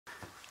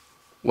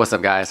What's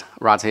up, guys?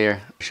 Ratha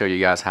here. Show you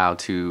guys how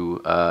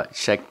to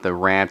check the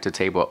ramp to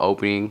table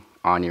opening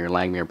on your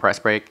Langmuir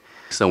Pressbrake.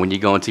 So when you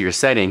go into your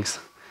settings,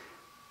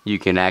 you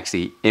can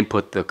actually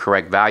input the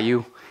correct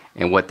value,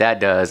 and what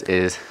that does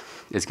is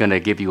it's going to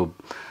give you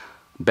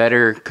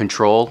better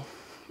control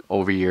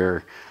over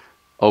your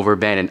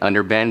overbend and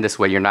underbend. This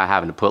way you're not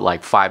having to put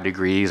like 5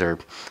 degrees or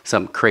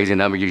some crazy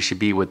number. You should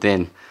be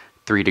within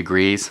 3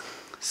 degrees.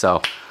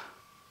 So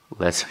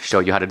let's show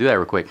you how to do that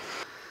real quick.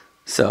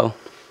 So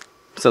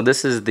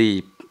this is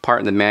the part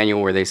in the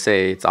manual where they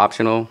say it's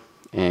optional,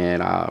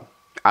 and I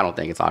don't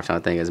think it's optional.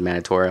 I think it's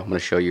mandatory. I'm going to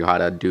show you how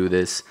to do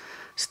this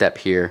step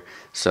here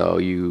so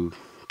you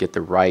get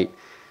the right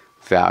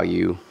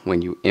value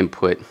when you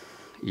input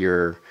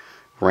your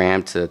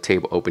ram to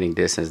table opening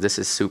distance. This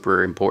is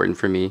super important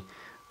for me.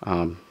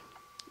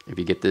 If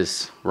you get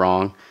this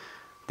wrong,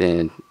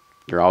 then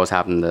you're always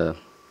having to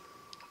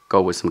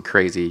go with some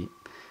crazy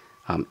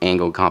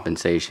angle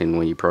compensation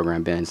when you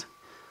program bends.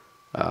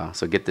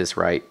 So get this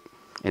right,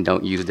 and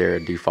don't use their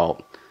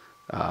default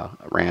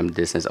ram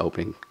distance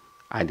opening.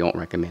 I don't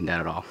recommend that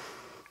at all.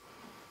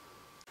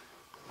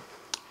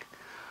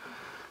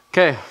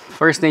 Okay,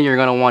 first thing you're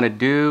going to want to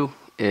do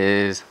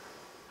is,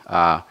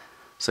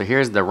 so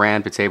here's the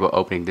ram to table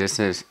opening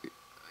distance.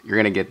 You're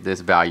going to get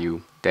this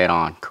value dead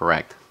on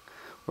correct.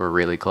 We're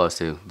really close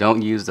to.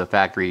 Don't use the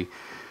factory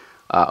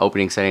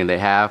opening setting they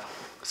have.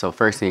 So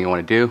first thing you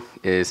want to do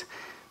is,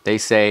 they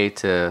say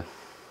to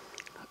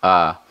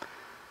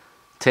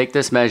take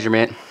this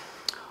measurement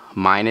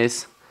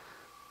minus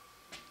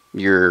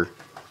your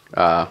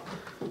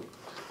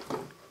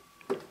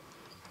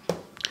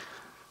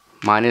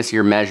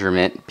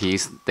measurement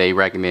piece. They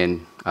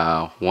recommend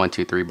 1,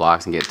 2, 3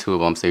 blocks and get 2 of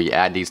them. So you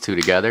add these 2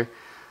 together,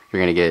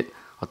 you're gonna get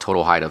a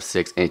total height of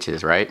 6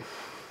 inches, right?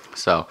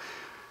 So,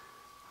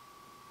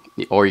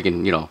 or you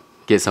can,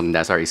 get something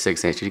that's already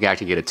 6 inches. You can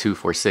actually get a 2,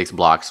 4, 6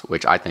 blocks,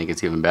 which I think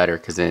is even better,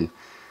 because then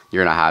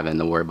you're not having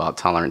to worry about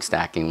tolerance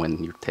stacking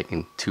when you're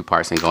taking 2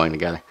 parts and going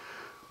together.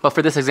 But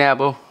for this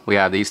example, we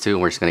have these 2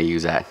 and we're just going to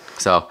use that.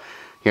 So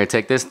you're going to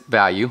take this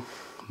value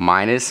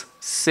minus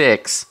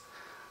 6,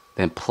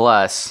 then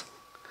plus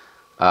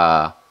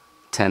 10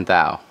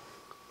 thou.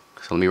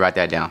 So let me write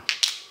that down.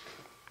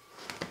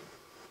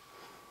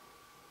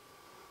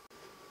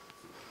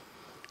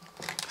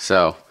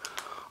 So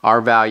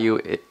our value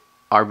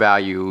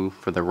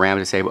for the ram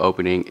to table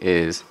opening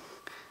is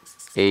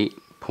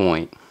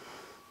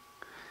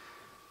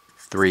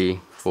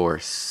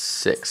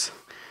 8.346.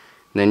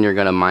 Then you're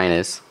gonna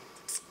minus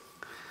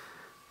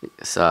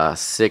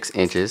 6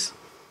 inches,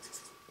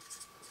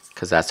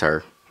 because that's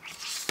our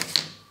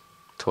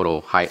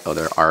total height of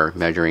our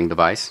measuring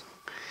device.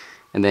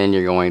 And then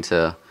you're going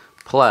to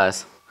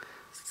plus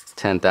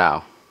 10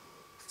 thou.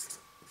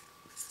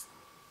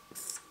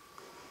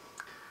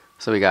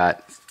 So we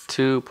got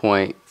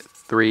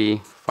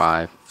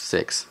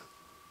 2.356.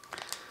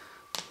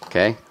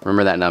 Okay,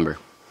 remember that number.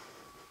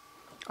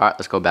 All right,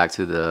 let's go back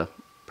to the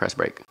press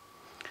brake.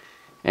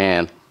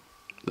 And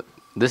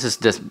this is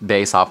just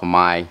based off of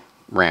my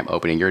ramp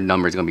opening. Your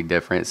number is going to be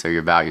different, so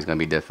your value is going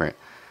to be different.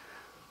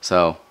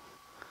 So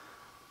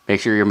make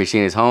sure your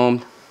machine is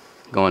homed,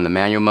 go into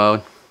manual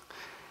mode,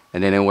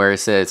 and then where it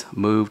says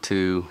move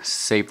to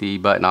safety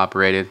button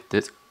operated,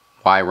 this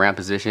Y ramp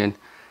position,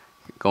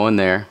 go in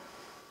there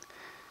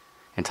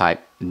and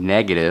type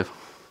negative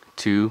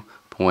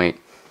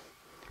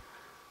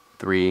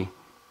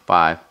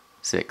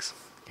 2.356.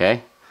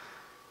 Okay?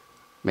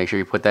 Make sure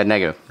you put that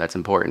negative. That's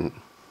important.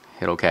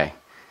 Hit OK.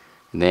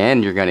 And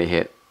then you're going to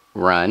hit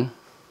run. And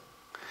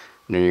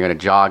then you're going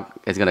to jog.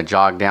 It's going to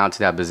jog down to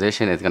that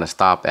position. It's going to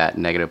stop at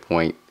negative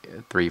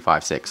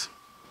 0.356.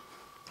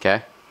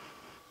 Okay?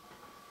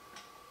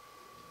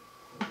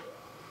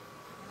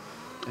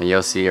 And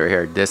you'll see right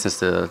here, distance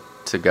to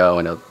go.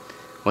 And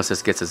once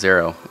this gets to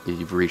 0,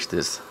 you've reached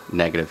this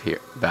negative here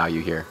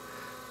value here,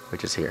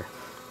 which is here.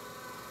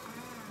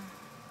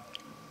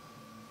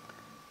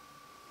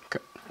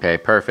 Okay,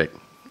 perfect.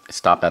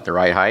 Stop at the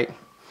right height.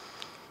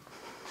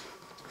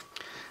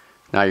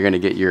 Now you're going to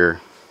get your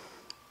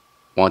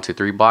 1, 2,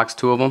 3 blocks,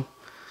 2 of them,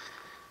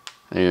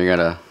 and you're going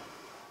to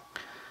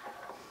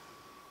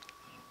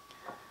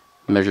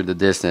measure the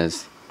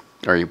distance,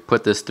 or you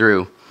put this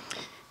through,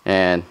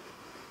 and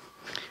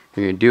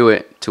you're going to do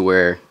it to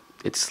where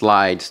it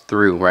slides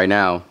through. Right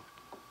now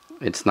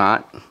it's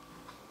not,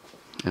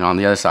 and on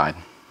the other side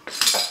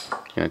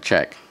you're going to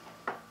check.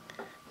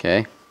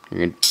 Okay,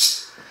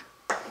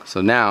 so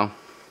now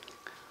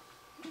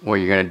what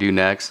you're going to do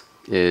next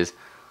is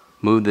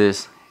move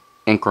this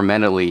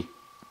incrementally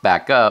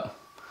back up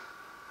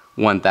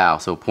 1 thou,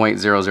 so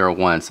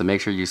 0.001. So make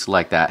sure you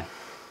select that,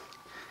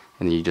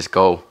 and then you just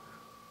go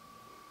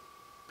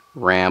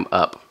ram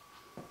up,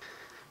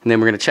 and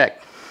then we're going to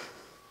check,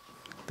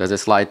 does it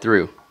slide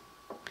through?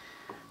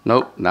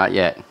 Nope, not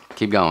yet.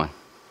 Keep going.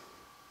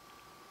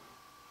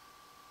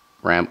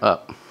 Ram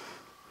up.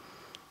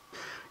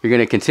 You're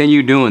going to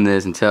continue doing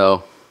this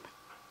until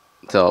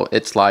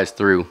it slides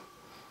through.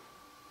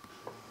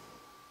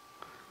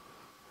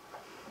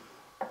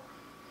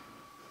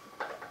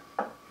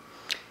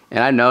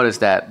 And I noticed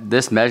that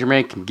this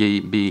measurement can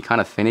be kind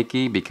of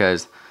finicky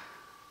because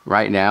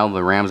right now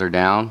the rams are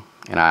down,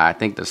 and I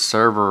think the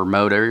server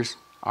motors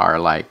are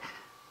like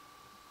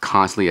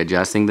constantly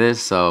adjusting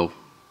this, so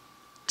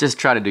just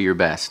try to do your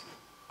best.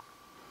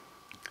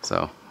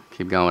 So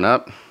keep going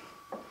up.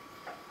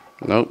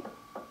 Nope.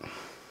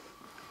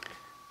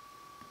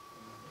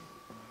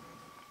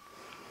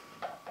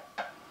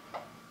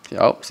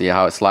 Oh, see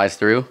how it slides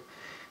through,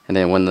 and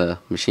then when the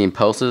machine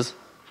pulses,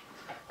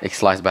 it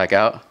slides back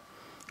out.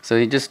 So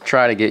you just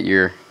try to get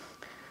your,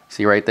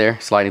 see right there,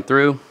 sliding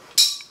through.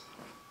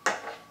 The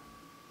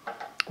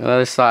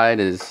other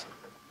side is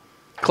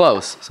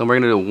close, so we're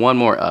gonna do one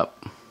more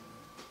up.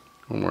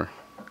 One more.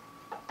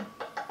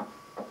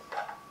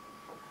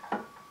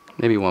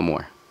 Maybe one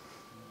more.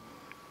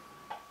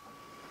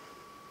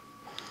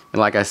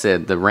 And like I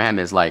said, the ram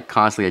is like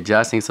constantly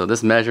adjusting, so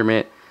this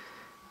measurement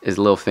is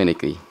a little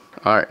finicky.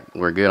 All right,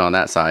 we're good on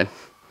that side.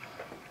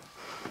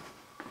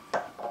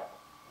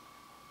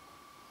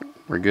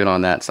 We're good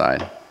on that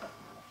side.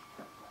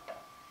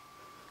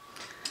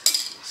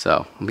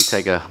 So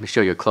let me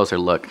show you a closer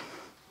look.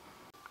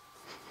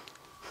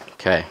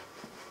 Okay.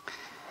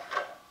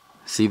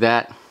 See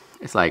that?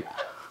 It's like,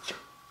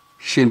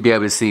 shouldn't be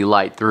able to see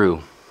light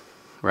through,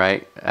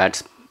 right?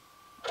 That's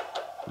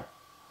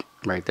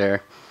right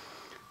there.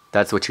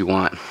 That's what you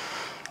want.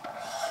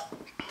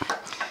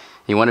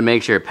 You want to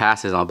make sure it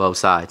passes on both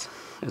sides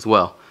as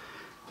well.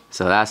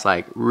 So that's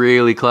like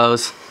really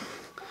close.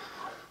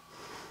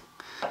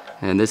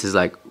 And this is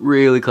like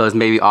really close,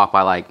 maybe off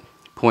by like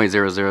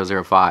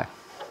 0.0005.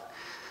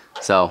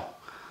 So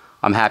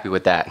I'm happy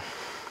with that.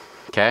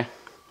 Okay.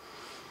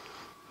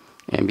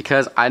 And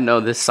because I know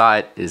this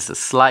side is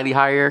slightly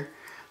higher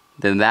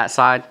than that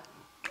side,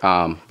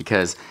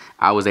 because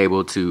I was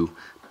able to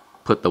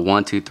put the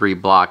 1, 2, 3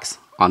 blocks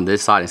on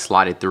this side and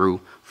slide it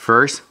through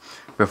first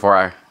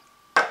before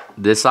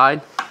this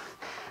side.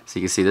 So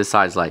you can see this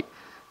side's like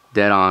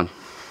dead on.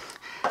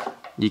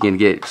 You can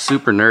get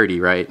super nerdy,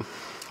 right?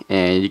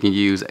 And you can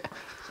use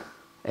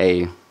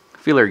a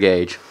feeler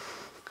gauge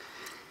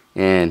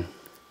and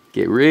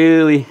get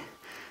really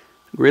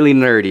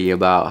nerdy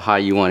about how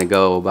you want to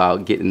go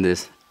about getting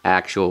this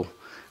actual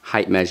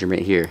height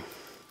measurement here.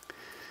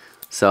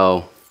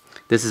 So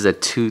this is a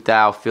 2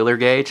 thou feeler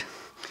gauge.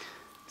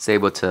 It's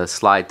able to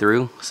slide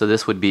through. So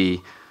this would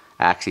be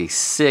actually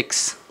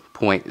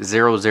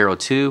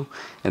 6.002,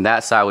 and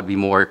that side would be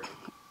more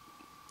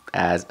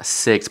as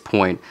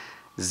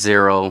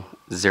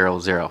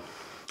 6.000.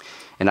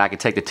 And I could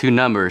take the two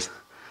numbers,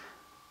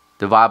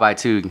 divide by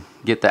 2,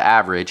 get the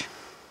average,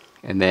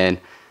 and then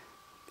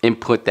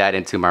input that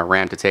into my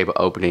ram to table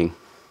opening.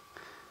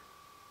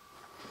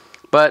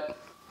 But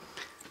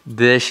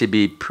this should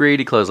be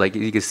pretty close. Like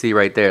you can see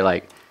right there,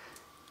 like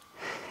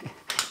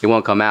it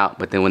won't come out,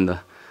 but then when the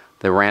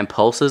ram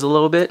pulses a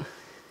little bit,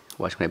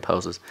 watch when it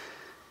pulses,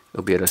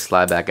 it'll be able to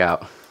slide back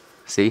out.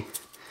 See?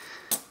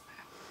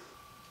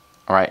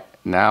 All right,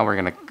 now we're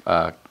gonna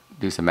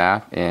do some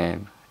math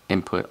and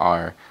input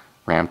our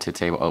ram to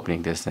table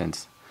opening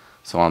distance.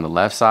 So on the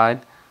left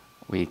side,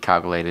 we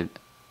calculated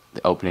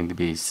the opening to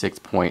be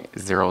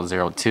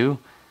 6.002,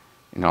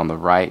 and on the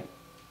right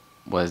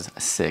was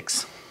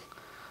 6.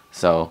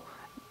 So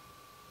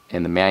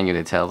in the manual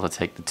it tells us to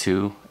take the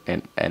 2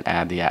 and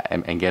add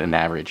and get an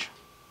average.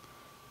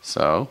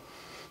 So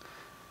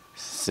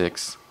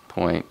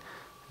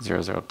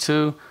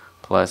 6.002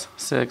 plus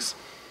 6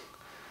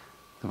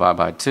 divided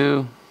by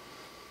 2,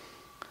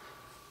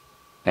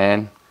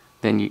 and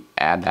then you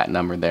add that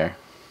number there.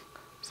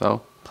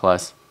 So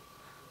plus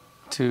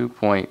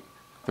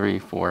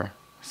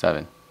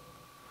 2.347.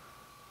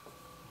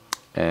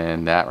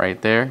 And that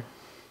right there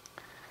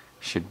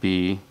should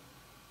be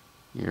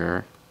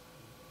your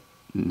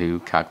new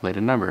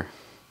calculated number.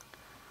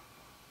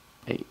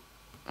 8.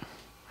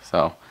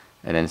 So,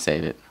 and then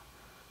save it.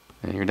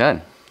 And you're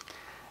done.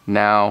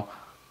 Now,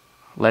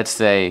 let's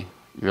say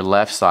your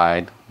left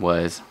side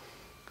was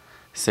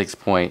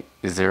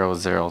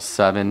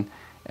 6.007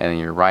 and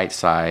your right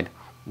side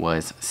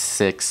was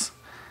 6,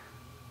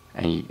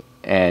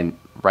 and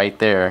right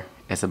there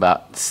it's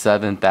about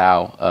 7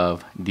 thou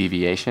of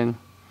deviation,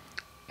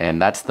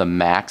 and that's the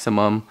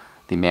maximum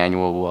the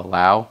manual will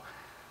allow.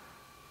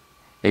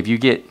 If you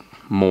get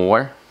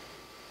more,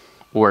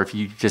 or if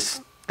you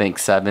just think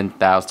 7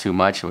 thou is too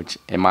much, which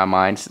in my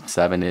mind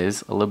 7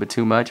 is a little bit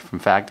too much from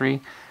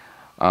factory,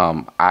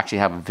 I actually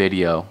have a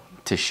video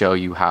to show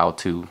you how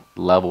to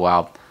level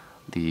out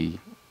the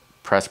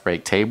press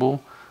brake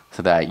table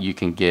so that you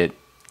can get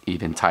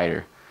even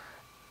tighter.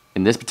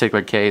 In this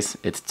particular case,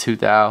 it's 2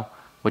 thou,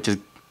 which is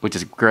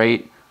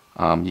great.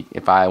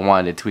 If I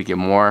wanted to tweak it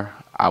more,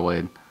 I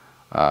would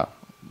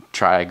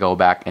try to go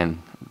back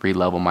and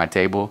re-level my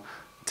table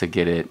to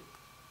get it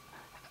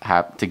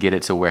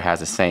to where it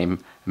has the same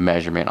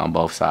measurement on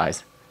both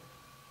sides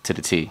to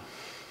the T.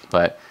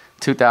 But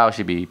 2 thou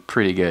should be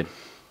pretty good.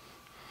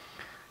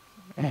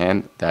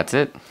 And that's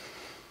it.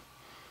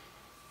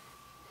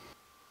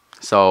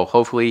 So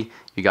hopefully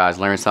you guys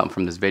learned something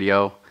from this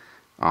video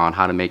on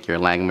how to make your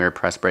Langmuir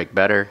press brake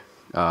better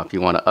If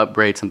you want to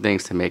upgrade some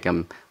things to make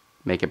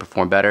it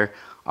perform better,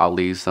 I'll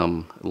leave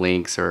some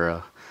links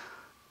or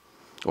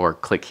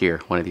click here,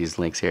 one of these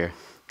links here.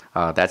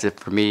 That's it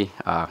for me.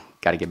 Got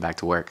to get back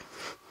to work.